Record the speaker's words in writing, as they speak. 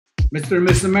Mr. and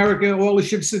Miss America, all the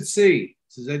ships at sea.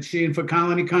 This is Ed Sheehan for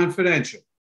Colony Confidential.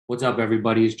 What's up,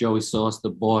 everybody? It's Joey Sauce, the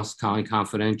boss, Colony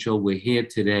Confidential. We're here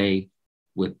today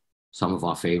with some of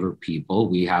our favorite people.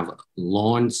 We have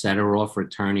Lorne Sederoff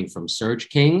returning from Search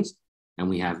Kings, and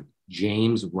we have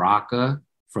James Rocca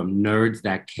from Nerds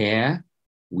That Care.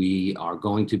 We are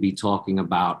going to be talking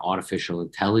about artificial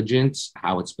intelligence,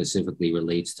 how it specifically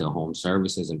relates to home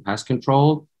services and pest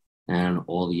control, and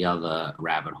all the other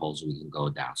rabbit holes we can go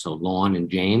down. So Lorne and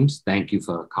James, thank you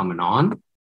for coming on.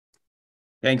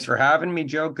 Thanks for having me,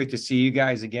 Joe. Good to see you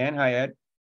guys again. Hi, Ed.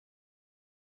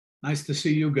 Nice to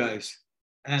see you guys.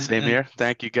 Same here.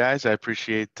 Thank you, guys. I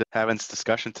appreciate having this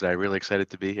discussion today. Really excited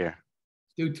to be here.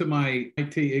 Due to my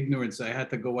IT ignorance, I had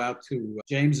to go out to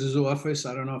James's office.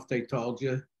 I don't know if they told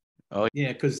you. Oh,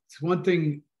 yeah, because it's one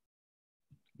thing.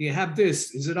 You have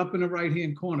this. Is it up in the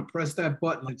right-hand corner? Press that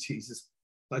button. Like, Jesus.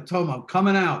 I told him I'm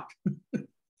coming out.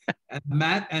 And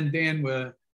Matt and Dan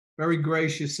were very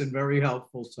gracious and very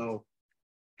helpful. So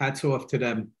hats off to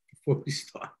them before we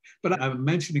start. But I'm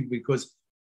mentioning because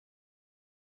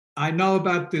I know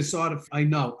about this I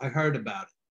heard about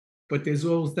it. But there's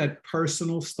always that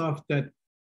personal stuff that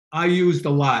I used a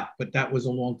lot, but that was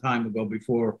a long time ago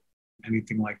before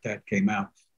anything like that came out.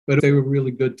 But they were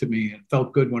really good to me and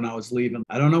felt good when I was leaving.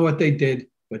 I don't know what they did,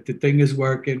 but the thing is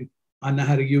working. I know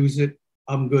how to use it.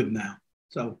 I'm good now.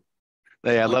 So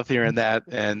hey, I love hearing that.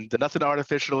 And nothing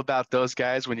artificial about those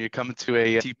guys. When you come to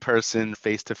a T person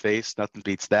face to face, nothing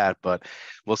beats that. But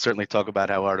we'll certainly talk about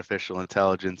how artificial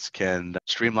intelligence can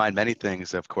streamline many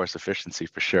things. Of course, efficiency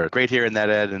for sure. Great hearing that,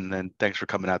 Ed. And then thanks for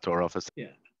coming out to our office.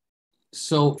 Yeah.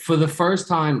 So for the first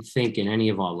time, I think in any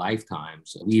of our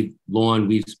lifetimes, we've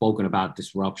spoken about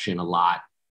disruption a lot.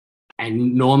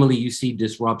 And normally you see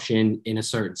disruption in a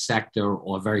certain sector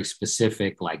or very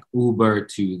specific, like Uber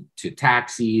to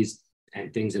taxis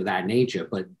and things of that nature.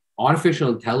 But artificial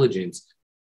intelligence,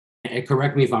 and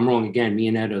correct me if I'm wrong, again, me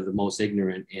and Ed are the most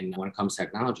ignorant when it comes to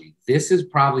technology. This is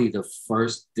probably the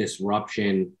first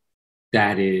disruption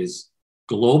that is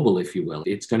global, if you will.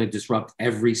 It's going to disrupt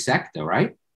every sector,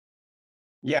 right?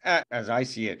 Yeah, as I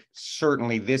see it,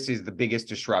 certainly this is the biggest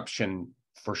disruption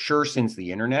for sure since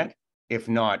the internet, if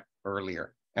not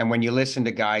earlier. And when you listen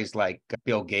to guys like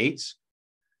Bill Gates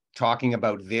talking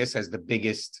about this as the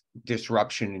biggest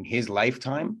disruption in his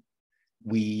lifetime,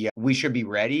 we should be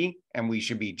ready, and we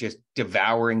should be just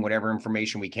devouring whatever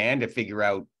information we can to figure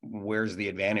out where's the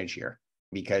advantage here.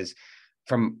 Because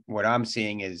from what I'm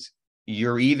seeing is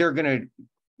you're either going to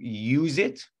use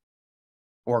it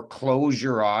or close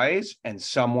your eyes, and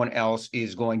someone else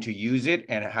is going to use it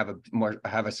and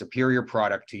have a superior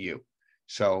product to you.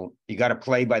 So you got to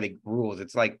play by the rules.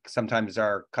 It's like sometimes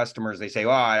our customers, they say,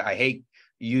 oh, I hate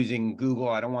using Google.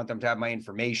 I don't want them to have my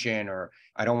information, or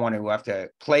I don't want to have to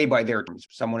play by their terms.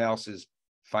 Someone else is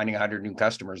finding 100 new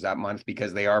customers that month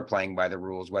because they are playing by the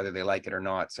rules, whether they like it or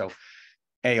not. So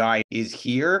AI is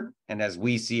here. And as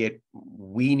we see it,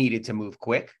 we needed to move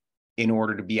quick in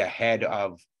order to be ahead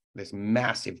of this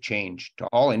massive change to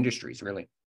all industries, really.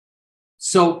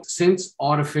 So since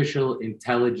artificial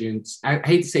intelligence, I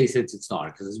hate to say since it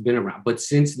started because it's been around, but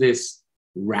since this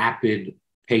rapid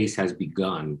pace has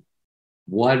begun,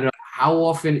 how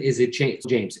often is it changed?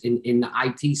 James, in the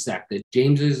IT sector,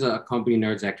 James is a company,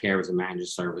 Nerds That Care, is a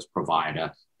managed service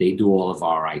provider. They do all of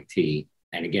our IT.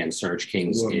 And again, Search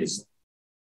Kings is...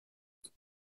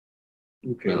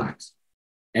 Okay. Relax.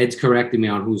 Ed's correcting me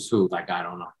on who's who, like I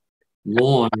don't know.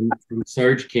 Lorne from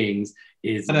Search Kings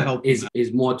is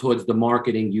more towards the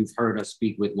marketing. You've heard us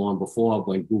speak with Lorne before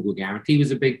when Google Guarantee was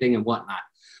a big thing and whatnot.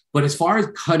 But as far as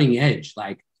cutting edge,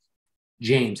 like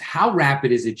James, how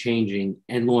rapid is it changing?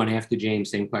 And Lorne, after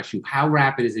James, same question. How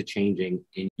rapid is it changing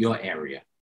in your area?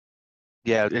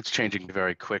 Yeah, it's changing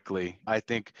very quickly. I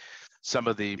think some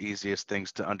of the easiest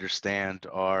things to understand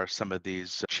are some of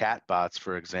these chat bots,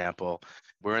 for example.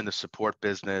 We're in the support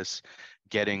business.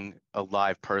 Getting a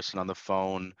live person on the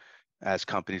phone as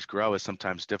companies grow is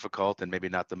sometimes difficult and maybe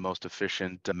not the most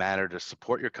efficient manner to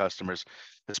support your customers,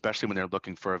 especially when they're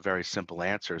looking for a very simple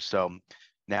answer. So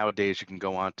nowadays, you can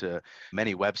go on to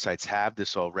many websites have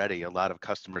this already. A lot of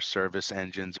customer service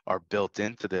engines are built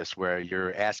into this where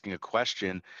you're asking a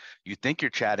question. You think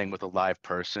you're chatting with a live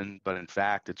person, but in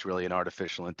fact, it's really an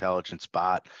artificial intelligence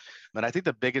bot. And I think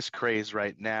the biggest craze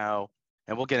right now,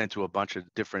 and we'll get into a bunch of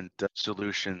different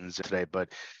solutions today,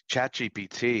 but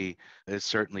ChatGPT is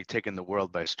certainly taking the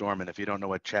world by storm. And if you don't know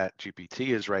what ChatGPT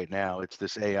is right now, it's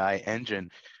this AI engine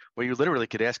where you literally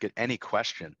could ask it any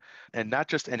question, and not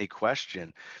just any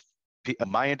question.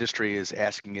 My industry is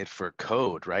asking it for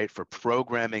code, right? For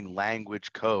programming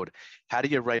language code. How do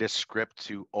you write a script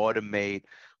to automate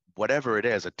whatever it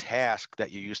is, a task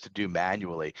that you used to do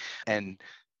manually, and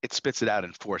it spits it out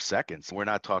in 4 seconds. We're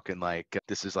not talking like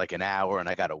this is like an hour and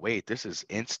I got to wait. This is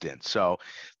instant. So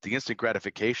the instant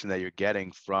gratification that you're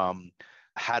getting from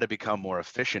how to become more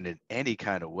efficient in any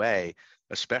kind of way,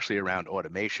 especially around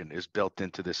automation, is built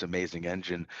into this amazing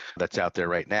engine that's out there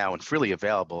right now and freely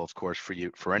available, of course,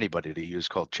 for anybody to use,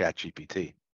 called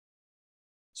ChatGPT.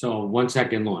 So 1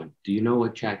 second, Lorne, do you know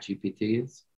what ChatGPT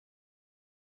is?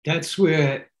 That's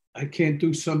where I can't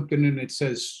do something and it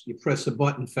says you press a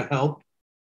button for help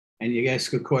and you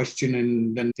ask a question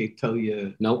and then they tell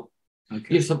you. Nope.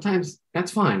 Okay. Yeah, sometimes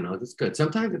that's fine. No, that's good.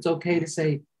 Sometimes it's okay to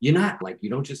say you're not, like, you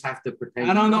don't just have to pretend.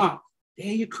 I don't know.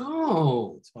 There you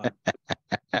go. It's fine.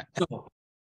 So,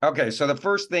 Okay, so the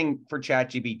first thing for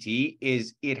ChatGPT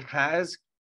is it has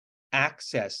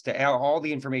access to all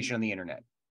the information on the internet,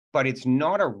 but it's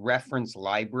not a reference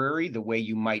library the way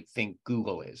you might think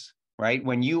Google is, right?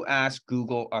 When you ask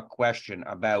Google a question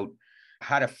about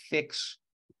how to fix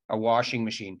a washing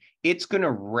machine, it's going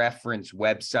to reference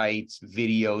websites,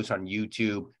 videos on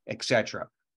YouTube, etc.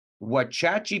 What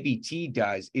ChatGPT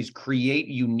does is create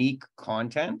unique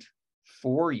content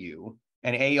for you,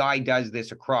 and AI does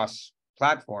this across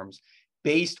platforms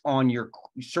based on your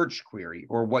search query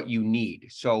or what you need.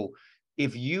 So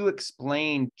if you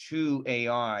explain to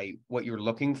AI what you're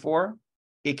looking for,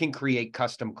 it can create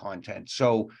custom content.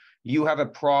 So you have a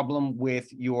problem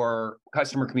with your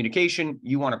customer communication,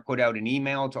 you want to put out an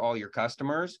email to all your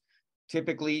customers.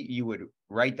 Typically, you would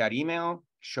write that email,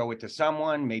 show it to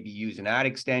someone, maybe use an ad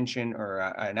extension or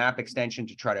an app extension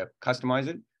to try to customize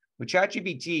it. With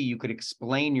ChatGPT, you could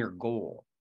explain your goal.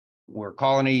 We're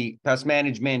Colony Pest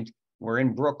Management. We're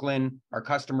in Brooklyn. Our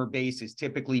customer base is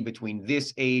typically between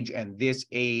this age and this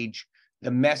age.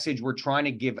 The message we're trying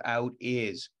to give out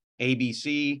is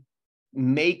ABC.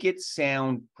 Make it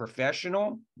sound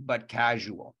professional, but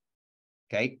casual.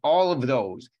 Okay, all of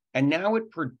those. And now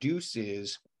it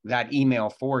produces that email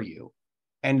for you.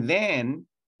 And then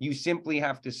you simply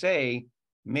have to say,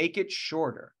 make it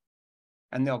shorter.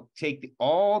 And they'll take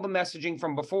all the messaging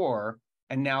from before,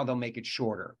 and now they'll make it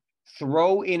shorter.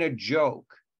 Throw in a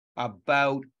joke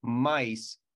about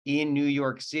mice in New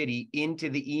York City into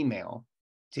the email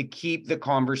to keep the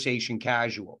conversation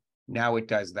casual. Now it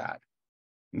does that.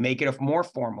 Make it a more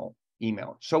formal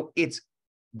email. So it's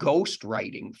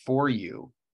ghostwriting for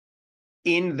you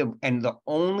and the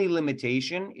only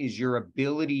limitation is your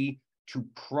ability to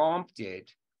prompt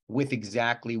it with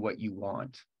exactly what you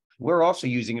want. We're also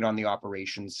using it on the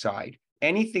operations side.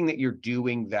 Anything that you're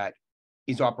doing that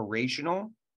is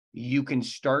operational, you can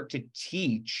start to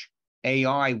teach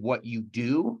AI what you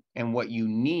do and what you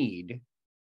need,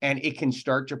 and it can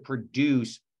start to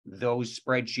produce those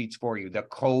spreadsheets for you, the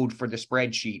code for the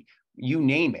spreadsheet, you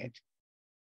name it.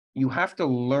 You have to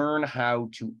learn how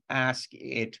to ask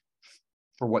it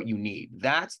for what you need.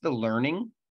 That's the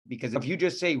learning, because if you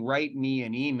just say, write me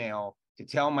an email to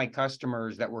tell my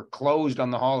customers that we're closed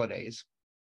on the holidays,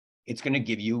 it's going to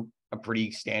give you a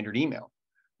pretty standard email.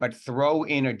 But throw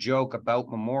in a joke about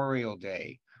Memorial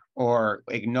Day or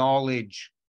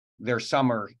acknowledge their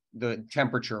summer, the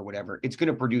temperature or whatever, it's going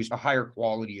to produce a higher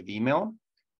quality of email.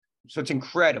 So it's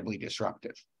incredibly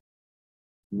disruptive.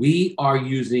 We are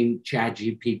using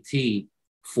ChatGPT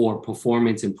for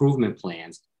performance improvement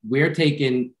plans. We're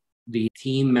taking the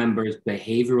team members'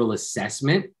 behavioral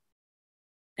assessment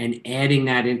and adding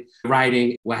that in,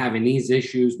 writing, we're having these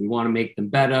issues, we want to make them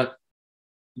better,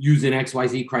 using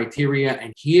XYZ criteria,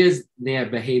 and here's their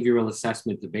behavioral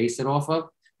assessment to base it off of.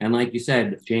 And like you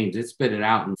said, James, it spit it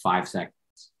out in 5 seconds.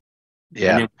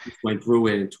 Yeah. And then we went through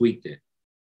it and tweaked it.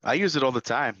 I use it all the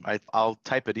time. I'll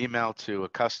type an email to a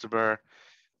customer,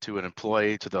 to an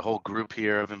employee, to the whole group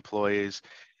here of employees,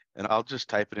 and I'll just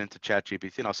type it into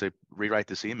ChatGPT and I'll say, rewrite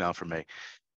this email for me.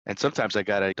 And sometimes I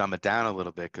got to dumb it down a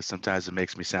little bit because sometimes it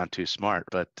makes me sound too smart,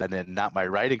 and then not my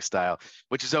writing style,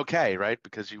 which is okay, right?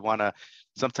 Because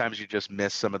sometimes you just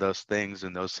miss some of those things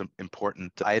and some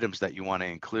important items that you want to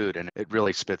include. And it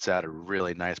really spits out a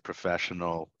really nice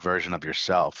professional version of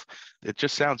yourself. It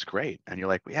just sounds great. And you're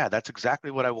like, yeah, that's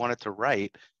exactly what I wanted to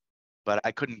write, but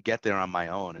I couldn't get there on my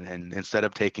own. And instead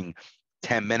of taking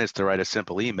 10 minutes to write a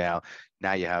simple email,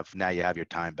 now you have your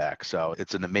time back. So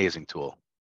it's an amazing tool.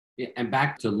 Yeah, and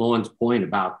back to Lorne's point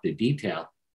about the detail,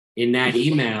 in that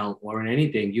email or in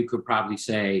anything, you could probably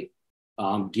say,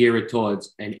 gear it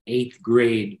towards an 8th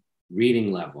grade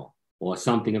reading level or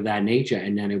something of that nature.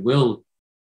 And then it will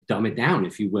dumb it down,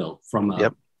 if you will, from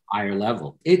a higher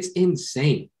level. It's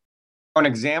insane. An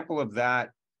example of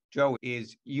that, Joe,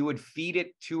 is you would feed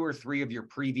it 2 or 3 of your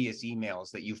previous emails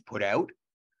that you've put out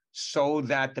so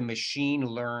that the machine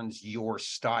learns your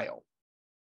style.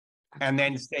 and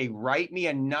then say, write me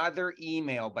another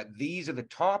email, but these are the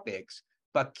topics,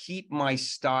 but keep my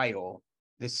style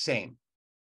the same.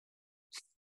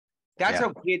 That's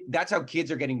how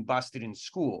kids are getting busted in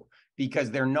school,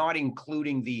 because they're not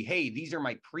including the, hey, these are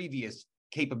my previous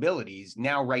capabilities.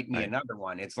 Now write me another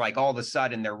one. It's like all of a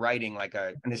sudden they're writing like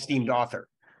an esteemed author.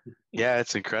 Yeah,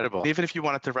 it's incredible. Even if you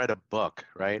wanted to write a book,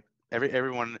 right?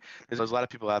 Everyone, there's a lot of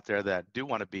people out there that do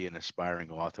want to be an aspiring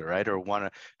author, right? Or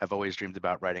have always dreamed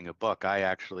about writing a book. I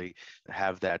actually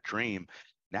have that dream.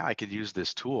 Now I could use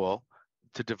this tool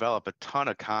to develop a ton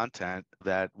of content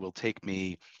that will take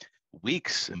me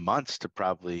weeks and months to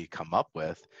probably come up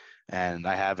with. And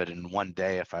I have it in one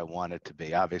day if I want it to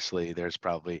be. Obviously, there's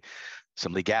probably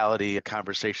some legality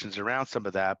conversations around some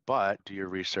of that, but do your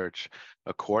research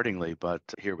accordingly. But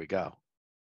here we go.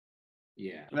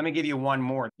 Yeah. Let me give you one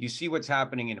more. You see what's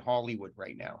happening in Hollywood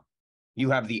right now. You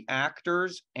have the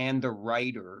actors and the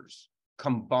writers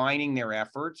combining their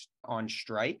efforts on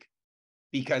strike,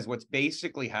 because what's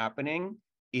basically happening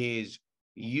is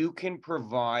you can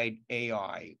provide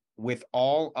AI with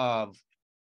all of,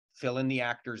 fill in the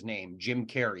actor's name, Jim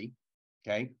Carrey,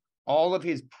 okay, all of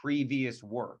his previous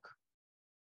work,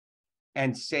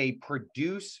 and say,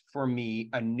 produce for me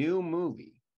a new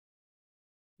movie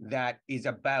that is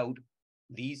about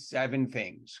these 7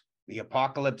 things: the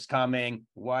apocalypse coming,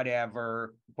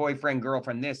 whatever, boyfriend,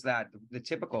 girlfriend, this, that, the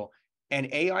typical. And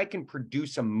AI can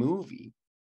produce a movie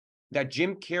that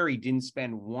Jim Carrey didn't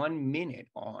spend 1 minute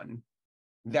on,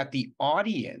 that the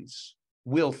audience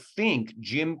will think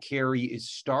Jim Carrey is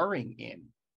starring in.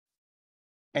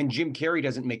 And Jim Carrey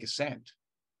doesn't make a cent.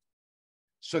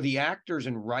 So the actors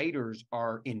and writers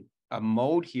are in a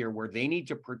mode here where they need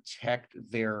to protect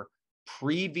their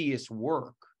previous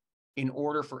work in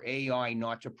order for AI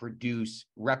not to produce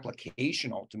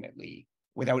replication ultimately,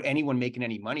 without anyone making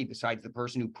any money besides the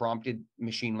person who prompted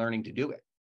machine learning to do it.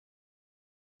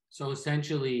 So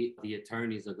essentially, the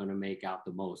attorneys are going to make out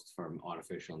the most from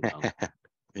artificial intelligence.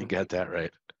 You got that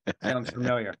right. Sounds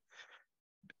familiar.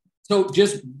 So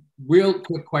just real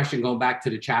quick question, going back to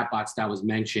the chatbots that was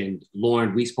mentioned.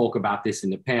 Lorne, we spoke about this in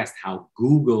the past, how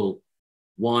Google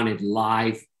wanted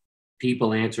live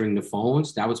people answering the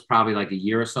phones. That was probably like a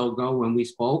year or so ago when we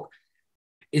spoke.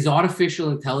 Is artificial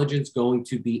intelligence going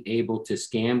to be able to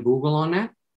scam Google on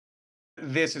that?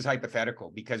 This is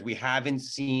hypothetical, because we haven't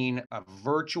seen a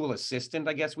virtual assistant,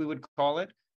 I guess we would call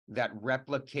it, that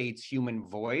replicates human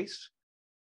voice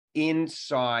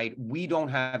inside. We don't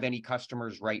have any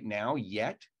customers right now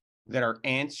yet that are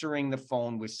answering the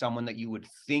phone with someone that you would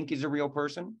think is a real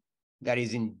person, that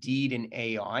is indeed an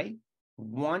AI.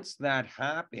 Once that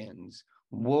happens,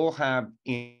 we'll have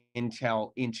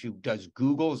intel into, does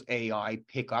Google's AI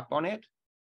pick up on it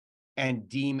and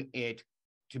deem it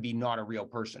to be not a real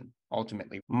person?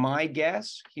 Ultimately, my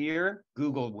guess here,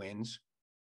 Google wins.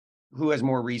 Who has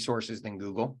more resources than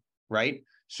Google, right?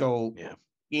 So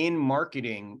in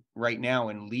marketing right now,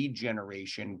 in lead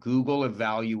generation, Google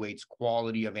evaluates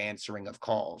quality of answering of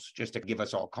calls, just to give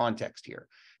us all context here.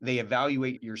 They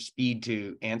evaluate your speed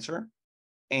to answer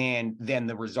and then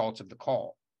the results of the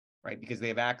call, right? Because they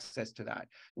have access to that.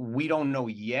 We don't know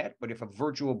yet, but if a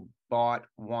virtual bot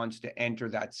wants to enter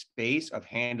that space of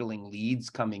handling leads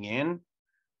coming in,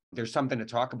 there's something to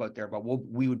talk about there, but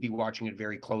we would be watching it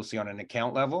very closely on an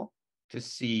account level to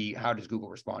see how does Google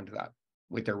respond to that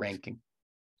with their ranking.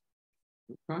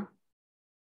 Okay.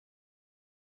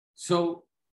 So,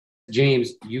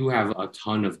 James, you have a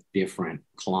ton of different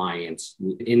clients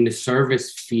in the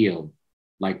service field,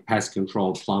 like pest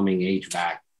control, plumbing,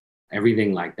 HVAC,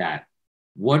 everything like that.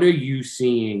 What are you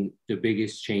seeing the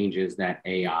biggest changes that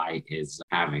AI is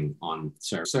having on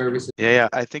services? Yeah,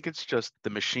 I think it's just the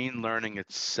machine learning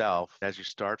itself. As you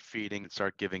start feeding and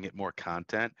start giving it more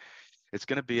content, it's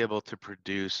going to be able to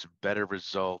produce better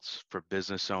results for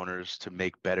business owners to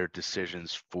make better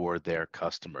decisions for their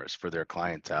customers, for their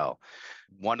clientele.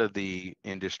 One of the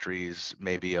industries,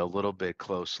 maybe a little bit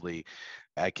closely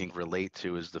I can relate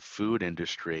to, is the food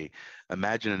industry.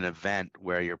 Imagine an event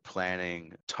where you're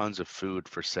planning tons of food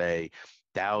for, say,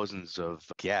 thousands of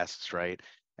guests, right?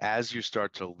 As you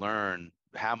start to learn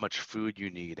how much food you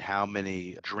need, how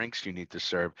many drinks you need to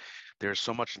serve, there's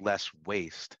so much less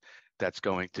waste that's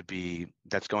going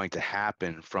to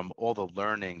happen from all the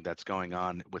learning that's going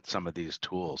on with some of these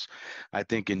tools. I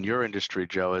think in your industry,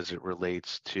 Joe, as it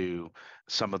relates to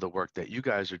some of the work that you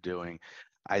guys are doing,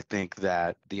 I think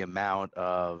that the amount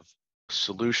of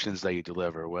solutions that you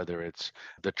deliver, whether it's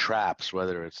the traps,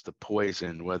 whether it's the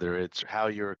poison, whether it's how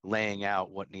you're laying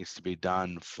out what needs to be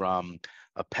done from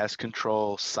a pest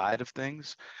control side of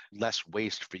things, less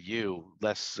waste for you,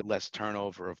 less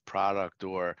turnover of product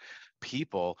or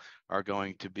people are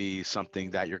going to be something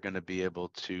that you're going to be able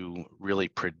to really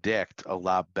predict a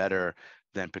lot better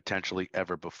than potentially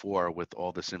ever before with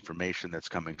all this information that's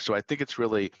coming. So I think it's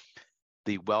really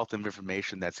the wealth of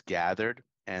information that's gathered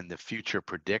and the future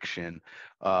prediction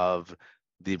of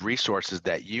the resources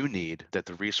that you need, that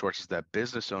the resources that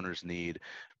business owners need,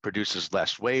 produces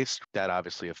less waste. That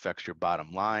obviously affects your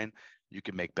bottom line. You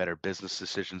can make better business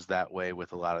decisions that way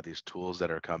with a lot of these tools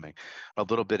that are coming. A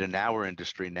little bit in our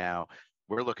industry now,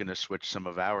 we're looking to switch some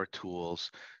of our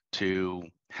tools to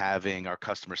having our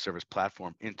customer service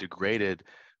platform integrated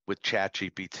with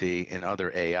ChatGPT and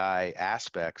other AI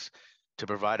aspects to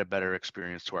provide a better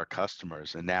experience to our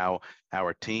customers. And now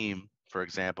our team, for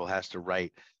example, has to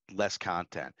write less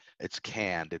content. It's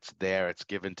canned, it's there, it's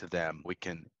given to them. We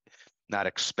can not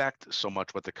expect so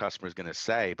much what the customer is going to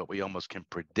say, but we almost can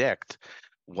predict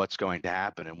what's going to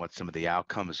happen and what some of the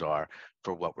outcomes are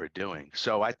for what we're doing.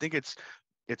 So I think it's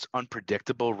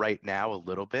unpredictable right now a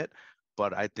little bit,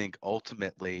 but I think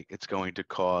ultimately it's going to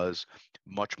cause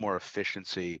much more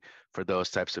efficiency for those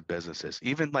types of businesses.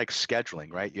 Even like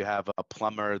scheduling, right? You have a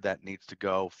plumber that needs to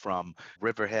go from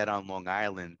Riverhead on Long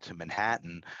Island to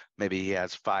Manhattan. Maybe he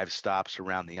has 5 stops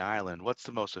around the island. What's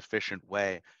the most efficient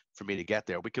way for me to get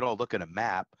there? We could all look at a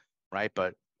map, right?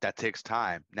 But that takes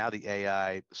time. Now the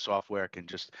AI software can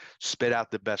just spit out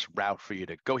the best route for you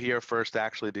to go here first,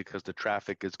 actually, because the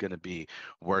traffic is going to be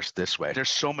worse this way.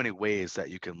 There's so many ways that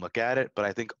you can look at it, but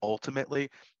I think ultimately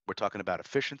we're talking about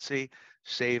efficiency,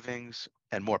 savings,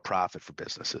 and more profit for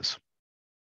businesses.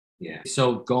 Yeah.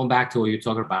 So going back to what you're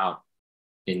talking about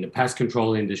in the pest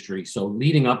control industry. So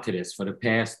leading up to this, for the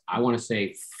past, I want to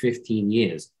say 15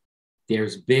 years,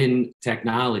 there's been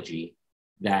technology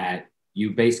that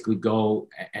you basically go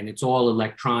and it's all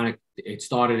electronic. It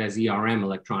started as ERM,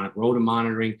 electronic rodent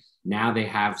monitoring. Now they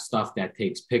have stuff that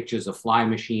takes pictures of fly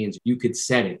machines. You could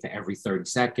set it to every 30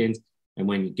 seconds. And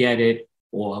when you get it,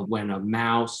 or when a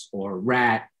mouse or a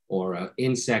rat or an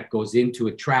insect goes into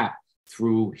a trap,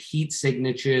 through heat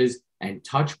signatures and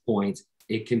touch points,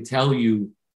 it can tell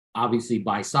you, obviously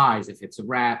by size, if it's a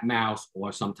rat, mouse,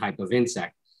 or some type of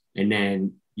insect. And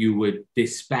then you would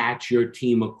dispatch your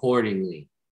team accordingly.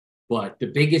 But the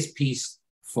biggest piece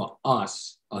for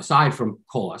us, aside from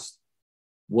cost,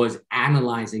 was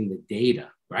analyzing the data,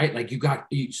 right? Like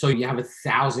so you have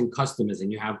 1,000 customers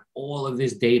and you have all of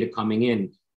this data coming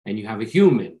in and you have a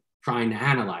human trying to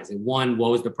analyze it. One,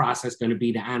 what was the process going to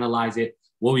be to analyze it?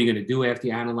 What were you going to do after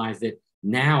you analyzed it?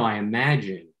 Now I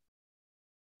imagine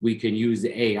we can use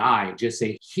the AI and just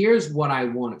say, here's what I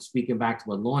want, speaking back to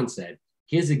what Lorne said,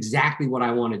 here's exactly what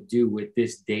I want to do with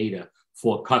this data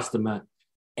for customer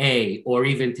A, or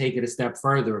even take it a step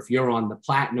further. If you're on the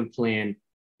platinum plan,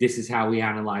 this is how we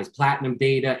analyze platinum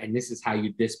data, and this is how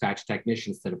you dispatch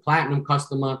technicians to the platinum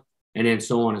customer, and then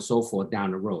so on and so forth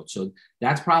down the road. So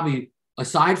that's probably,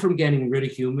 aside from getting rid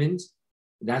of humans,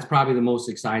 that's probably the most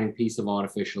exciting piece of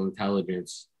artificial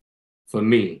intelligence for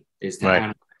me, is to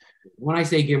analyze. When I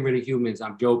say getting rid of humans,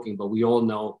 I'm joking, but we all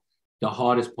know the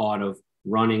hardest part of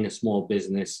running a small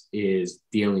business is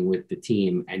dealing with the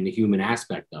team and the human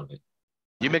aspect of it.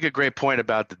 You make a great point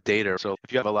about the data. So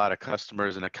if you have a lot of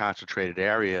customers in a concentrated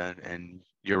area and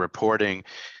you're reporting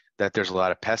that there's a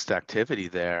lot of pest activity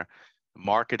there,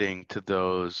 marketing to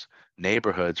those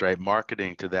neighborhoods, right?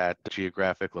 Marketing to that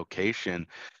geographic location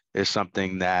is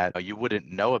something that you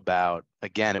wouldn't know about.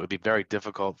 Again, it would be very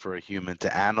difficult for a human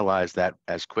to analyze that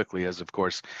as quickly as, of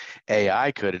course,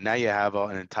 AI could. And now you have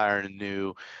an entire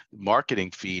new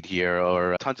marketing feed here,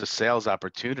 or tons of sales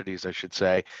opportunities, I should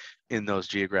say, in those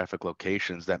geographic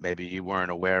locations that maybe you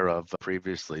weren't aware of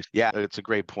previously. Yeah, it's a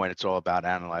great point. It's all about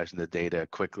analyzing the data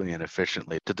quickly and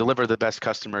efficiently to deliver the best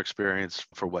customer experience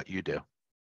for what you do.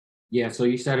 Yeah, so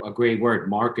you said a great word,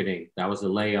 marketing. That was a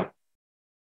layup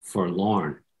for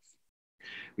Lorne.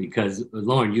 Because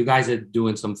Lorne, you guys are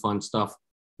doing some fun stuff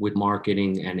with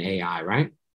marketing and AI,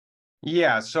 right?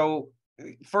 Yeah. So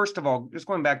first of all, just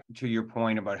going back to your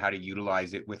point about how to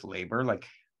utilize it with labor, like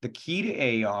the key to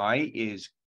AI is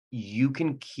you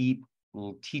can keep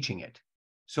teaching it.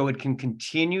 So it can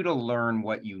continue to learn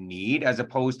what you need, as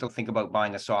opposed to think about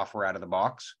buying a software out of the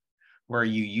box, where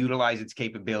you utilize its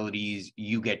capabilities,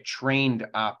 you get trained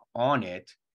up on it,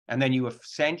 and then you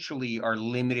essentially are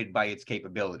limited by its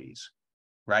capabilities,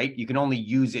 right? You can only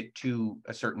use it to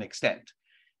a certain extent.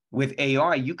 With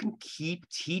AI, you can keep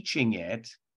teaching it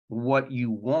what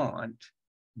you want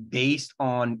based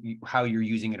on how you're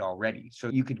using it already. So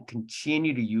you can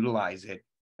continue to utilize it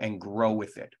and grow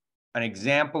with it. An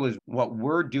example is what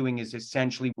we're doing is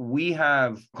essentially we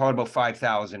have called about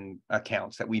 5,000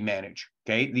 accounts that we manage.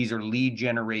 Okay. These are lead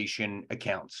generation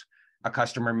accounts. A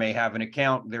customer may have an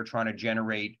account, they're trying to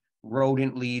generate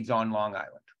rodent leads on Long Island.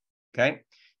 Okay.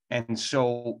 And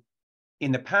so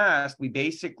in the past, we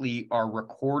basically are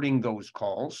recording those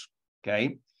calls.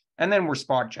 Okay. And then we're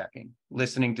spot checking,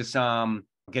 listening to some,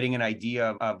 getting an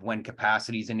idea of when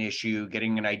capacity is an issue,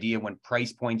 getting an idea when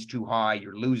price point's too high,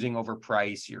 you're losing over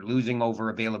price, you're losing over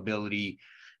availability,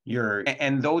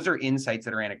 and those are insights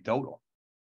that are anecdotal.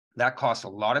 That costs a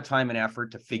lot of time and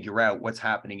effort to figure out what's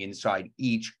happening inside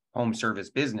each home service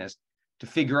business, to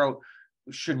figure out,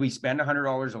 should we spend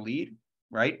 $100 a lead,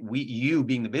 right? You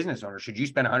being the business owner, should you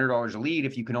spend $100 a lead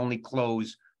if you can only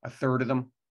close a third of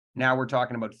them? Now we're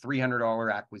talking about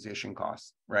 $300 acquisition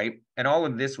costs, right? And all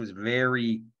of this was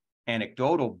very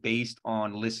anecdotal based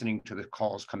on listening to the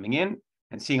calls coming in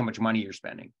and seeing how much money you're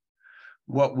spending.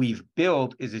 What we've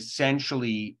built is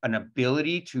essentially an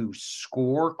ability to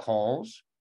score calls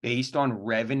based on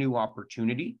revenue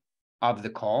opportunity of the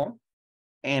call,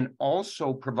 and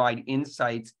also provide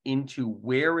insights into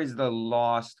where is the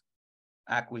lost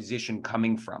acquisition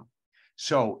coming from.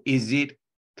 So is it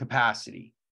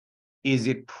capacity? Is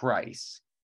it price?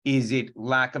 Is it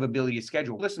lack of ability to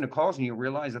schedule? Listen to calls and you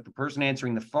realize that the person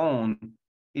answering the phone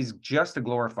is just a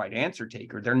glorified answer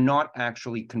taker. They're not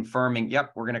actually confirming,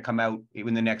 yep, we're going to come out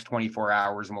in the next 24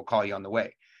 hours and we'll call you on the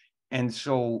way. And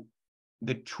so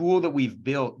the tool that we've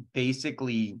built,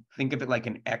 basically think of it like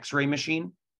an X-ray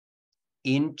machine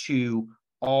into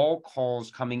all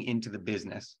calls coming into the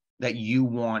business that you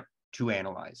want to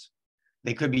analyze.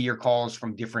 They could be your calls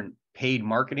from different paid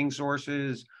marketing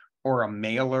sources, or a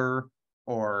mailer,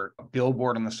 or a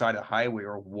billboard on the side of the highway,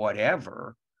 or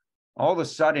whatever. All of a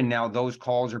sudden now those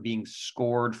calls are being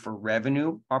scored for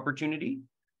revenue opportunity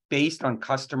based on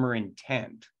customer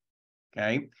intent.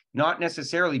 Okay. Not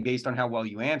necessarily based on how well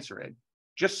you answer it.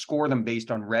 Just score them based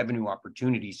on revenue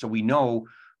opportunity. So we know,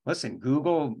 listen,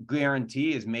 Google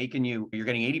guarantee is making you're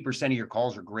getting 80% of your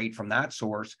calls are great from that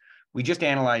source. We just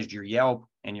analyzed your Yelp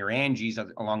and your Angie's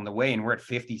along the way, and we're at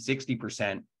 50,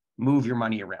 60%. Move your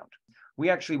money around. We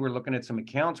actually were looking at some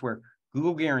accounts where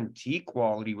Google guarantee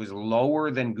quality was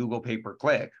lower than Google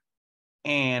pay-per-click.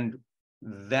 And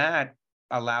that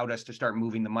allowed us to start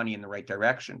moving the money in the right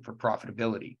direction for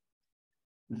profitability.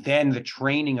 Then the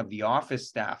training of the office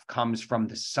staff comes from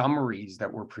the summaries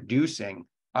that we're producing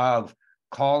of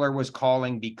caller was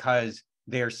calling because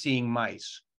they're seeing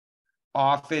mice.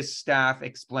 Office staff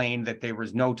explained that there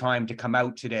was no time to come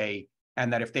out today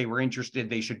and that if they were interested,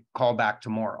 they should call back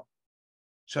tomorrow.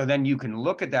 So then you can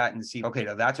look at that and see, okay,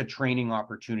 now that's a training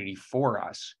opportunity for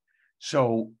us.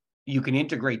 So you can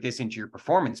integrate this into your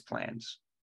performance plans,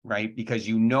 right? Because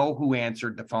you know who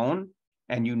answered the phone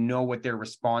and you know what their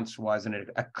response was. And at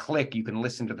a click, you can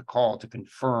listen to the call to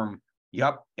confirm,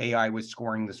 yep, AI was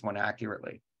scoring this one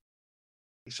accurately.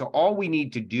 So all we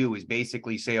need to do is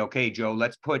basically say, okay, Joe,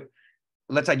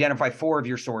 let's identify 4 of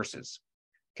your sources.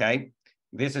 Okay.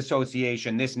 This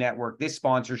association, this network, this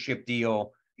sponsorship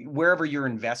deal, wherever you're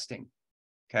investing.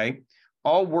 Okay.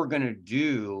 All we're going to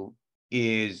do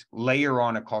is layer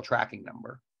on a call tracking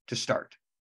number to start.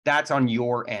 That's on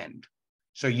your end.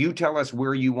 So you tell us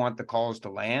where you want the calls to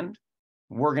land.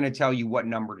 We're going to tell you what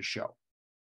number to show.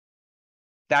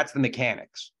 That's the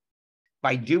mechanics.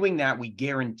 By doing that, we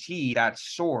guarantee that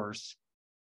source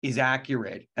is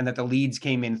accurate and that the leads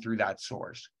came in through that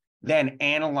source. Then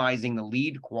analyzing the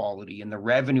lead quality and the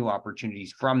revenue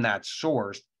opportunities from that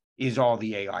source is all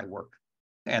the AI work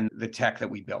and the tech that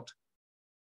we built.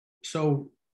 So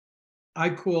I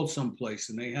called someplace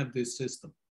and they have this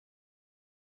system.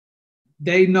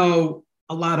 They know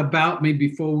a lot about me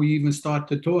before we even start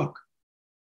to talk.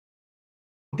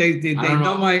 They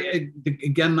know my,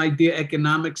 again, idea,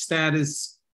 economic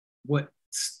status.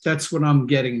 That's what I'm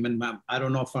getting. I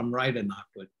don't know if I'm right or not,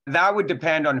 but that would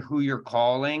depend on who you're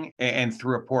calling and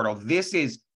through a portal. This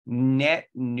is net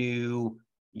new.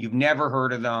 You've never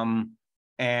heard of them,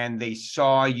 and they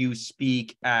saw you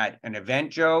speak at an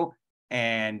event, Joe,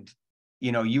 and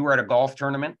you were at a golf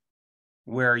tournament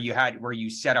where you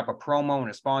set up a promo and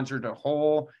a sponsored a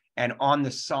hole, and on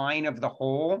the sign of the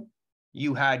hole,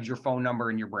 you had your phone number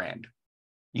and your brand.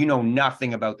 You know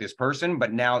nothing about this person,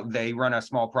 but now they run a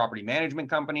small property management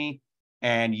company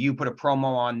and you put a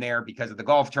promo on there because of the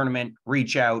golf tournament,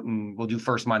 reach out and we'll do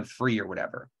first month free or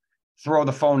whatever. Throw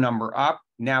the phone number up.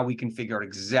 Now we can figure out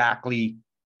exactly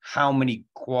how many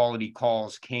quality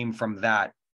calls came from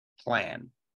that plan,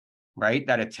 right?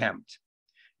 That attempt.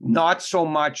 Not so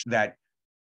much that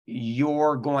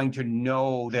you're going to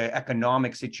know the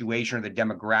economic situation or the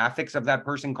demographics of that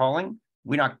person calling.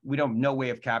 We don't have no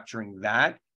way of capturing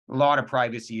that. A lot of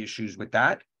privacy issues with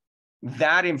that.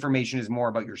 That information is more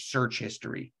about your search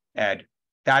history, Ed.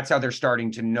 That's how they're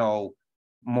starting to know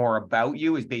more about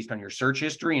you, is based on your search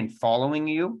history and following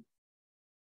you.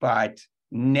 But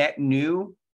net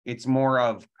new, it's more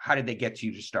of how did they get to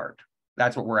you to start?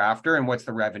 That's what we're after. And what's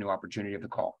the revenue opportunity of the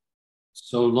call?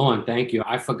 So, Lorne, thank you.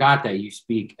 I forgot that you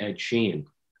speak Ed Sheehan.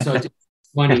 So it's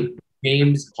funny,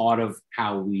 James, part of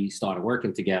how we started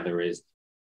working together is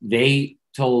they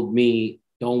told me,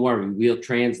 don't worry, we'll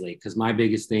translate. Because my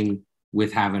biggest thing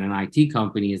with having an IT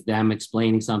company is them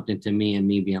explaining something to me and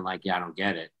me being like, yeah, I don't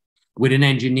get it. With an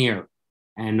engineer.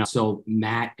 And so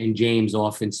Matt and James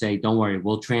often say, don't worry,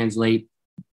 we'll translate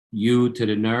you to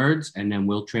the nerds, and then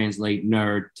we'll translate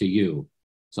nerd to you.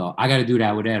 So I got to do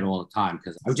that with Ed all the time,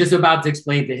 because I was just about to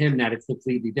explain to him that it's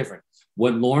completely different.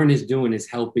 What Lorne is doing is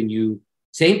helping you.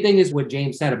 Same thing as what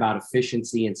James said about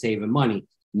efficiency and saving money.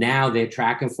 Now they're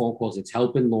tracking phone calls. It's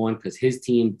helping Lorne because his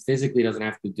team physically doesn't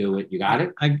have to do it. You got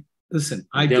it?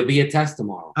 There'll be a test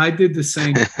tomorrow. I did the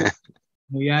same.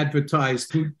 We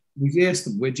advertised. We asked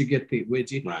them, where'd you get the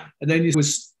widget? Right. And then it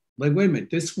was like, wait a minute,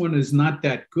 this one is not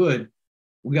that good.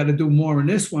 We got to do more in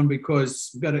this one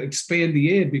because we got to expand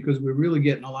the ad because we're really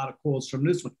getting a lot of calls from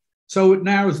this one. So it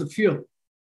narrows the field.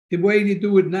 The way you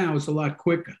do it now is a lot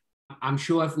quicker. I'm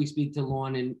sure if we speak to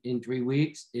Lorne in 3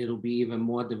 weeks, it'll be even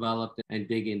more developed and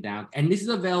digging down. And this is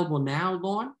available now,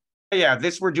 Lorne? Yeah,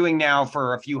 this we're doing now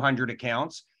for a few hundred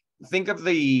accounts. Think of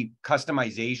the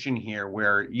customization here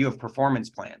where you have performance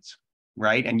plans,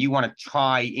 right? And you want to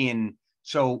tie in,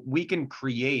 so we can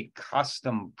create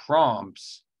custom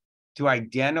prompts to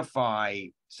identify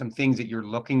some things that you're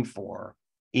looking for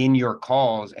in your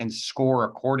calls and score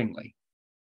accordingly.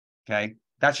 Okay.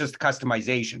 That's just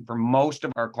customization. For most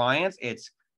of our clients,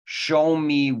 it's show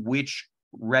me which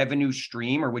revenue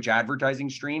stream or which advertising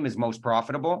stream is most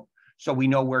profitable. So we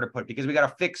know where to put, because we got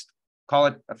a fixed, call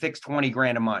it a fixed 20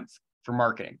 grand a month for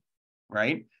marketing,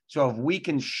 right? So if we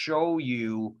can show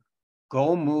you,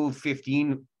 go move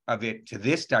 15 of it to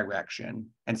this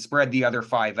direction and spread the other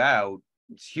 5 out,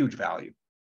 it's huge value.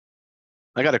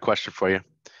 I got a question for you.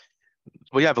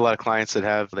 We have a lot of clients that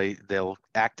have, they'll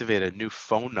activate a new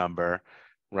phone number,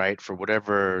 right, for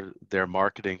whatever their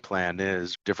marketing plan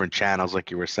is, different channels,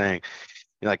 like you were saying.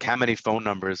 Like, how many phone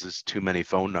numbers is too many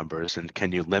phone numbers? And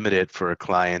can you limit it for a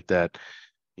client that,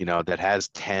 that has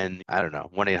 10, I don't know,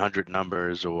 1-800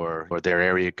 numbers or their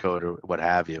area code or what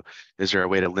have you? Is there a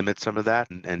way to limit some of that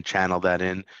and channel that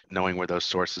in, knowing where those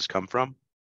sources come from?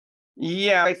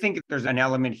 Yeah, I think there's an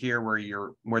element here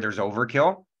where there's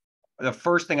overkill. The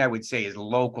first thing I would say is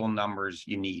local numbers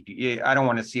you need. I don't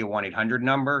want to see a 1-800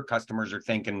 number. Customers are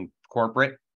thinking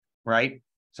corporate, right?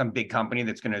 Some big company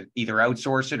that's going to either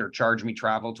outsource it or charge me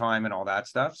travel time and all that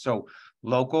stuff. So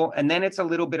local. And then it's a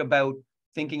little bit about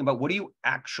thinking about, what do you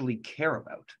actually care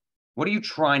about? What are you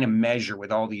trying to measure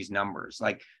with all these numbers?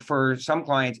 Like, for some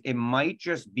clients, it might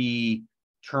just be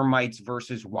termites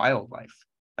versus wildlife,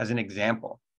 as an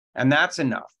example. And that's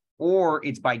enough. Or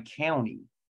it's by county.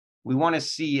 We want to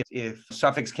see if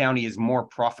Suffolk County is more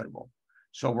profitable.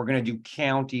 So we're going to do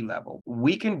county level.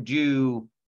 We can do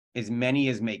as many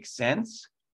as makes sense,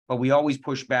 but we always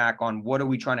push back on what are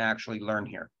we trying to actually learn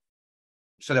here,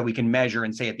 so that we can measure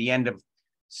and say at the end of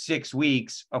 6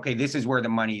 weeks, okay, this is where the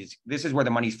money's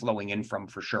flowing in from,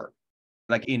 for sure.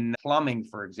 Like in plumbing,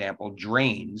 for example,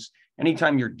 drains,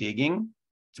 anytime you're digging,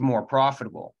 it's more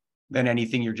profitable than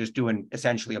anything you're just doing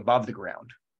essentially above the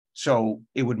ground. So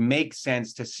it would make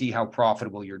sense to see how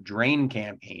profitable your drain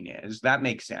campaign is. That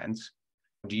makes sense.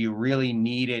 Do you really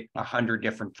need it 100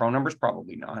 different phone numbers?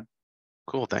 Probably not.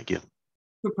 Cool, thank you.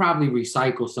 You could probably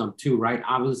recycle some too, right?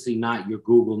 Obviously not your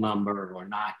Google number or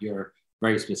not your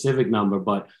very specific number,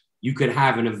 but you could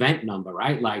have an event number,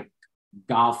 right? Like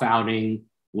golf outing,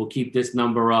 we'll keep this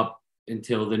number up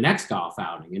until the next golf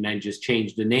outing, and then just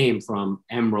change the name from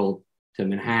Emerald to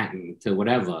Manhattan to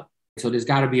whatever. So there's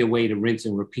got to be a way to rinse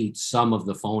and repeat some of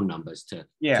the phone numbers to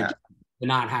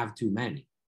not have too many.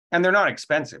 And they're not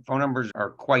expensive. Phone numbers are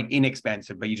quite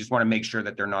inexpensive, but you just want to make sure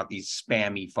that they're not these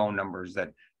spammy phone numbers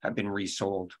that have been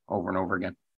resold over and over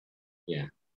again. Yeah.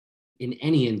 In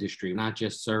any industry, not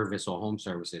just service or home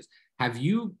services, have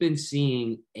you been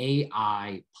seeing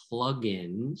AI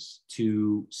plugins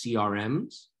to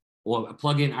CRMs? Or a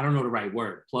plugin, I don't know the right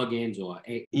word, plugins or...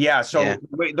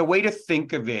 The way to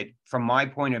think of it from my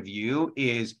point of view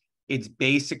is it's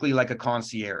basically like a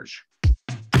concierge.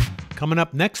 Coming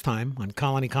up next time on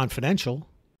Colony Confidential.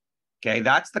 Okay,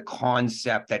 that's the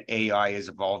concept that AI is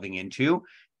evolving into.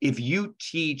 If you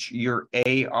teach your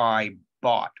AI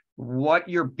bot what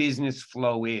your business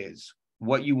flow is,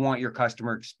 what you want your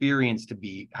customer experience to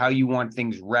be, how you want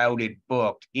things routed,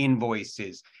 booked,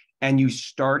 invoices, and you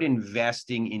start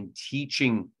investing in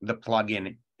teaching the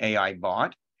plugin AI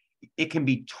bot. It can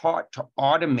be taught to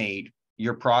automate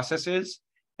your processes,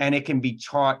 and it can be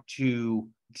taught to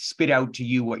spit out to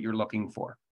you what you're looking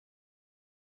for.